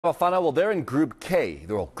Bafana, well, they're in Group K,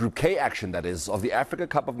 Group K action, that is, of the Africa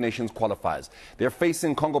Cup of Nations qualifiers. They're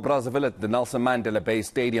facing Congo Brazzaville at the Nelson Mandela Bay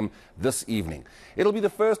Stadium this evening. It'll be the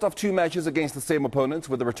first of two matches against the same opponents,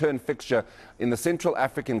 with a return fixture in the Central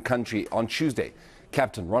African country on Tuesday.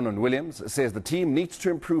 Captain Ronwen Williams says the team needs to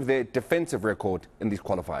improve their defensive record in these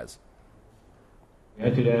qualifiers. We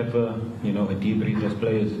had to have a debrief as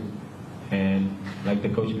players, and like the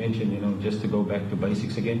coach mentioned, just to go back to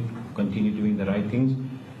basics again, continue doing the right things.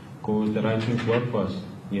 Because the right things work for us,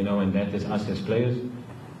 and that is us as players.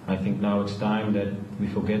 I think now it's time that we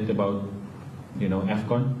forget about,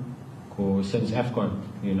 Afcon. Because since Afcon,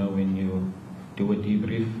 when you do a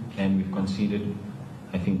debrief and we've conceded,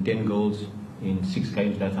 I think 10 goals in 6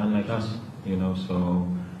 games, that's unlike us, so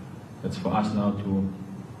it's for us now to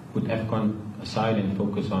put Afcon aside and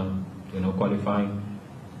focus on, qualifying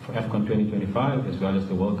for Afcon 2025 as well as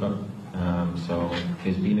the World Cup. So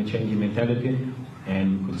there's been a change in mentality.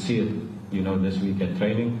 And you could see it, this week at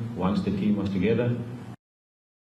training, once the team was together.